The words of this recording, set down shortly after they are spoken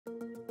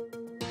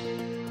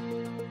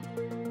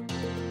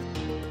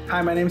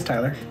Hi, my name is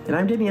Tyler. And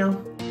I'm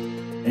Danielle.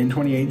 In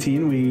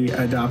 2018, we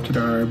adopted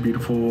our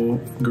beautiful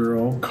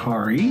girl,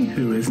 Kari,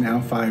 who is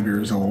now 5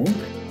 years old.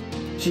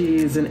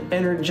 She's an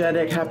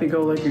energetic,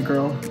 happy-go-lucky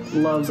girl,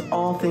 loves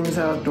all things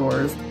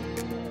outdoors.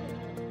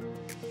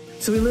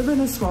 So we live in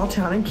a small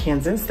town in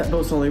Kansas that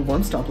boasts only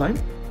one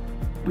stoplight.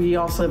 We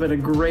also live in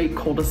a great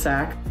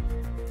cul-de-sac.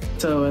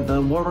 So in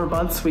the warmer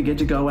months, we get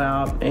to go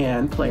out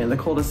and play in the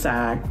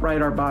cul-de-sac,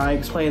 ride our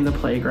bikes, play in the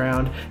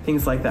playground,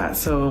 things like that.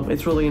 So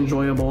it's really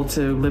enjoyable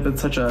to live in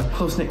such a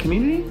close-knit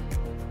community.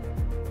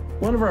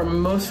 One of our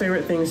most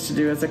favorite things to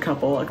do as a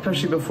couple,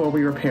 especially before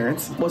we were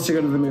parents, was to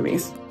go to the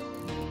movies.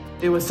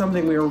 It was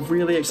something we were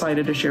really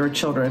excited to share with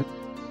children.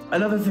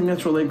 Another thing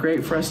that's really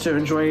great for us to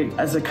enjoy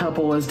as a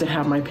couple is to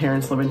have my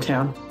parents live in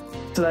town.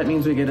 So that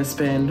means we get to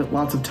spend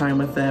lots of time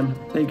with them.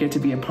 They get to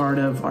be a part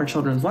of our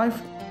children's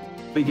life.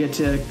 We get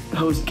to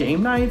host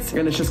game nights,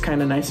 and it's just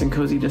kind of nice and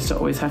cozy just to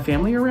always have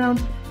family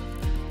around.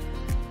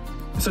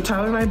 So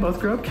Tyler and I both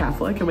grew up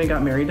Catholic, and we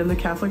got married in the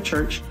Catholic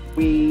Church.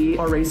 We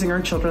are raising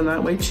our children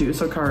that way too.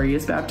 So Kari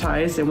is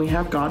baptized, and we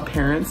have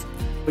godparents.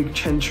 We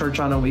attend church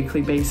on a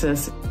weekly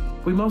basis.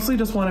 We mostly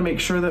just want to make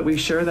sure that we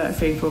share that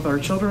faith with our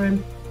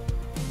children.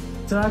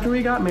 So after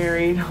we got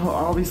married,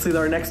 obviously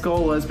our next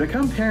goal was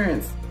become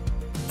parents.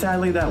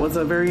 Sadly, that was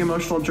a very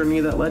emotional journey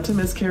that led to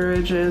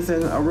miscarriages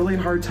and a really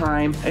hard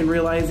time, and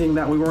realizing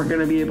that we weren't going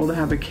to be able to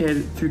have a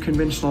kid through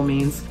conventional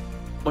means,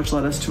 which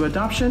led us to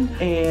adoption,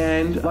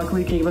 and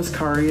luckily gave us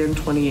Kari in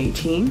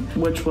 2018,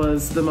 which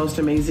was the most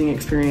amazing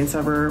experience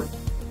ever.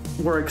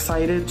 We're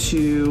excited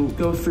to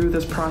go through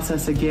this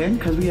process again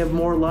because we have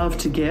more love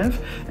to give,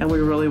 and we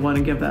really want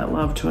to give that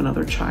love to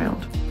another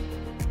child.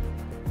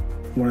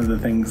 One of the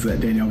things that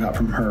Danielle got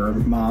from her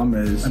mom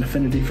is an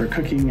affinity for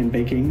cooking and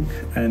baking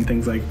and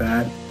things like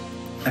that.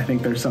 I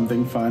think there's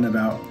something fun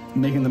about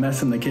making the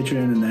mess in the kitchen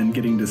and then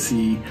getting to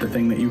see the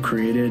thing that you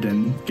created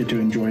and get to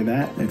enjoy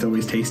that. It's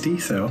always tasty,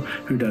 so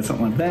who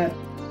doesn't love that?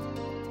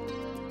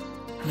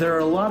 There are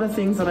a lot of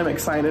things that I'm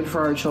excited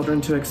for our children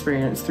to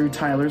experience through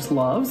Tyler's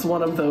loves.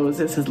 One of those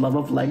is his love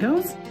of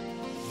Legos.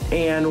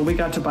 And when we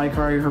got to buy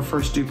Kari her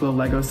first Duplo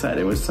Lego set,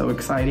 it was so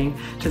exciting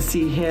to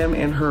see him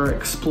and her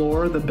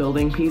explore the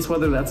building piece,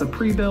 whether that's a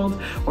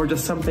pre-build or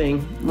just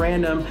something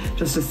random,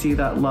 just to see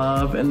that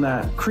love and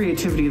that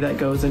creativity that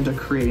goes into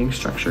creating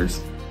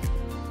structures.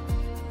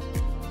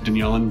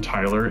 Danielle and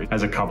Tyler,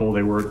 as a couple,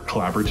 they work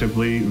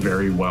collaboratively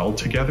very well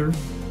together.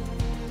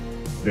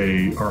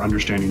 They are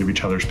understanding of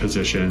each other's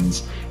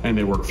positions, and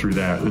they work through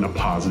that in a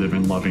positive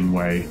and loving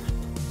way.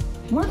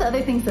 One of the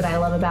other things that I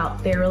love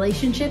about their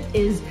relationship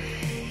is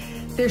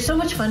they're so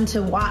much fun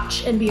to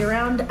watch and be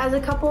around as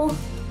a couple.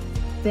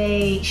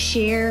 They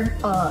share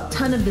a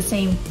ton of the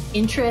same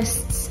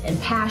interests and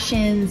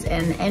passions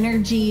and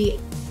energy.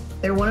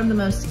 They're one of the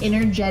most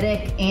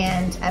energetic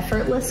and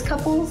effortless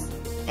couples.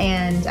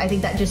 And I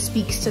think that just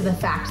speaks to the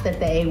fact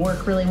that they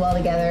work really well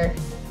together.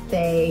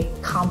 They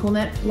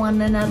complement one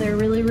another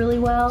really, really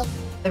well.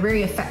 They're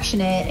very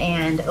affectionate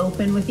and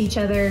open with each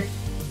other.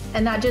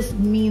 And that just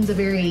means a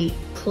very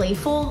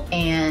playful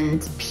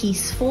and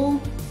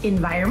peaceful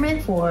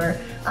environment for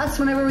us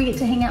whenever we get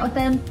to hang out with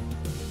them.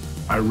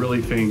 I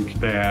really think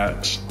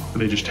that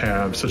they just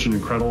have such an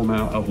incredible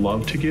amount of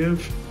love to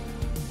give.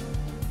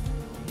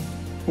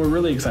 We're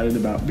really excited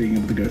about being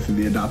able to go through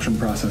the adoption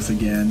process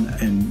again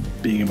and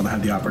being able to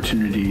have the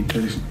opportunity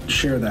to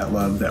share that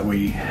love that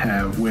we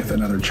have with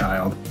another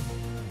child.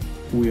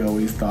 We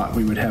always thought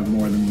we would have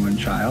more than one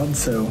child,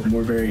 so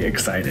we're very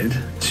excited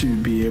to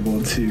be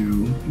able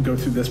to go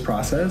through this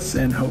process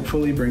and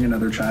hopefully bring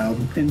another child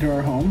into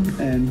our home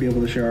and be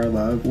able to share our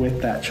love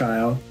with that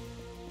child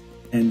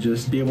and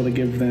just be able to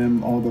give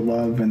them all the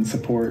love and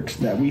support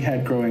that we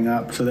had growing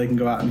up so they can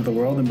go out into the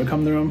world and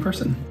become their own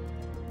person.